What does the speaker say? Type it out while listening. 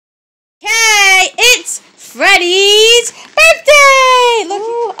It's Freddie's birthday!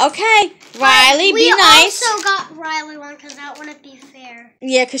 Look, okay. Rylee, be nice. We also got Rylee one because that wouldn't be fair.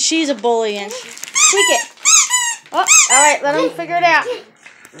 Yeah, because she's a bully and squeak it. Oh, alright, let him figure it out.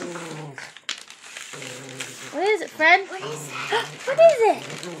 What is it, Fred? What is it? What is it?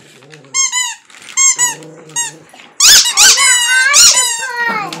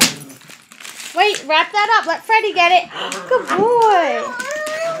 Wait, wrap that up. Let Freddie get it. Good boy.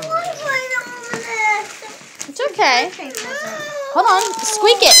 It's okay. Hold on.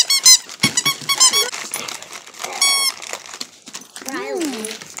 Squeak it.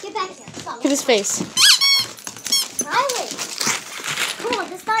 Rylee, get back here. Look at his face. Rylee. Come on,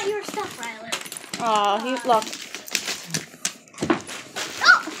 that's not your stuff, Rylee. Oh, look.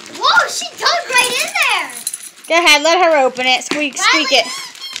 Oh, whoa, she dug right in there. Go ahead. Let her open it. Squeak it.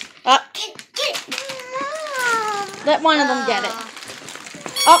 Up. Get it. Let one of them get it.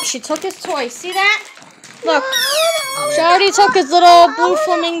 Oh, she took his toy. See that? Look. She already took his little blue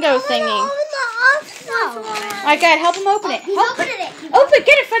flamingo thingy. Alright, go ahead. Help him open it. Help Open it. Open.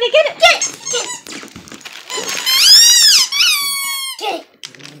 Get it, Freddie. Get it. Get it. Get it.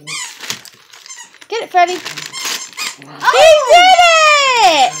 Get it, Freddie. Oh. He did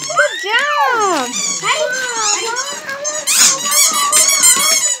it! Good job.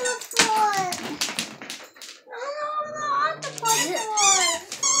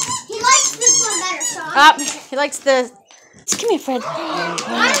 He likes this one better, so He likes the... Just give me a Fred.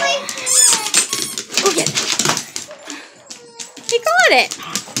 Rylee. Go get it. He got it.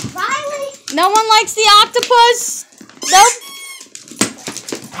 Rylee. No one likes the octopus? Nope.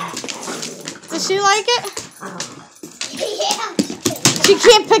 Does she like it? Yeah. She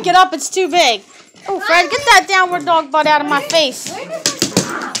can't pick it up. It's too big. Oh, Fred, get that downward dog butt out of my face.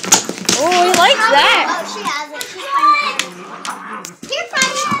 Oh, he likes that. Oh, she has it. She's fine. Here,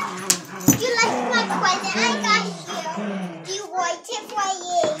 Freddie. You like my present? I got you. Do you want it,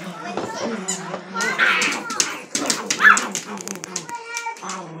 Freddie?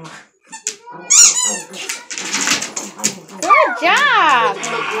 Good job.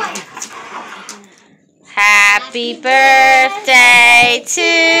 Happy birthday to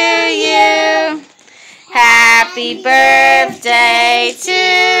you. Happy birthday to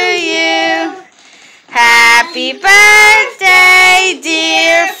you. Happy birthday,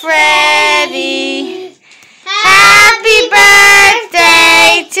 dear Freddie. Happy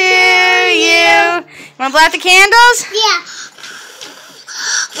birthday to you. You want to blow out the candles? Yeah.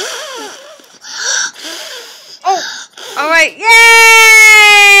 Oh, all right.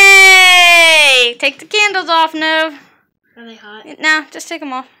 Yay! Take the candles off, Nov. Are they hot? No, just take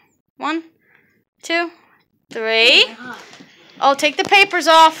them off. 1, 2, 3. Oh, take the papers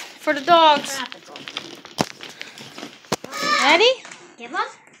off for the dogs. Ready? Give up?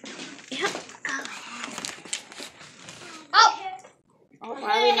 Yeah. Oh! Oh,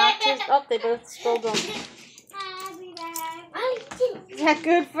 Rylee knocked his. Oh, they both spilled them. Is that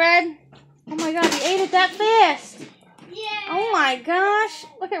good, Fred? Oh my God, he ate it that fast. Yeah. Oh my gosh.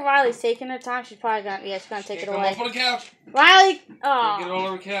 Look at Rylee's taking her time. She's probably gonna, she's gonna take it away. Up on the couch. Rylee, Get it oh. all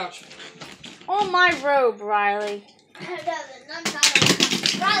over the couch. Oh, my robe, Rylee. Rylee,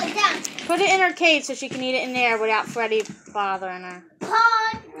 down. Put it in her cage so she can eat it in there without Freddie bothering her.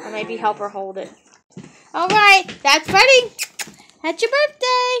 Pond. Or maybe help her hold it. All right, that's Freddie. That's your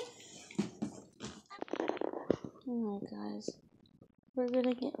birthday. All right, guys. We're going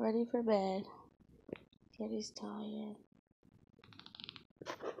to get ready for bed. Kitty's tired.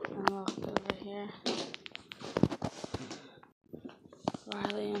 I'm locked over here.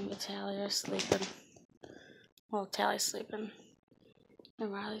 Rylee and Vitaly are sleeping. Well, Tally's sleeping.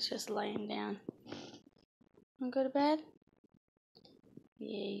 And Rylee's just laying down. Want to go to bed?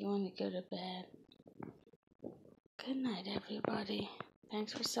 Yeah, you want to go to bed. Good night, everybody.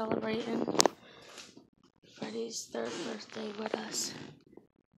 Thanks for celebrating Freddie's 3rd birthday with us.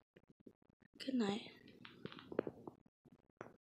 Good night.